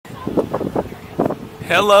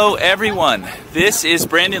Hello everyone, this is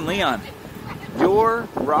Brandon Leon, your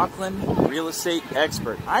Rockland real estate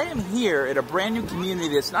expert. I am here at a brand new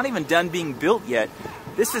community that's not even done being built yet.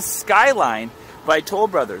 This is Skyline by Toll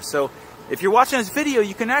Brothers. So if you're watching this video,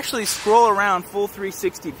 you can actually scroll around full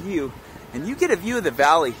 360 view and you get a view of the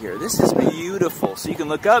valley here. This is beautiful. So you can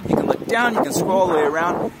look up, you can look down, you can scroll all the way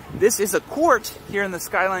around. This is a court here in the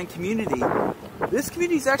Skyline community. This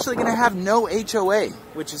community is actually going to have no HOA,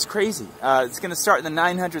 which is crazy. It's going to start in the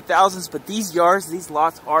 900,000s, but these yards, these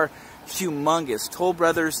lots are humongous. Toll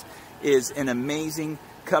Brothers is an amazing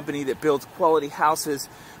company that builds quality houses,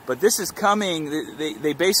 but this is coming.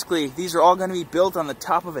 They basically, these are all going to be built on the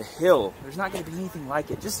top of a hill. There's not going to be anything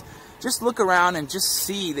like it. Just look around and just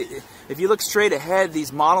see that if you look straight ahead,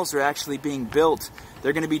 these models are actually being built.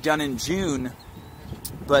 They're going to be done in June,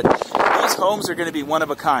 but these homes are going to be one of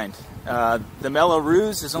a kind. The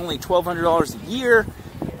Melrose is only $1,200 a year.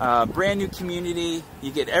 Brand new community.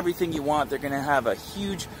 You get everything you want. They're going to have a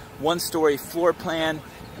huge one-story floor plan.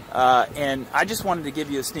 And I just wanted to give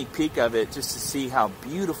you a sneak peek of it just to see how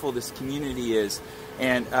beautiful this community is.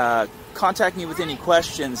 And contact me with any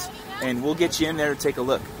questions and we'll get you in there to take a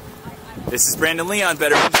look. This is Brandon Leon,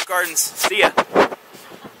 Better Homes and Gardens. See ya.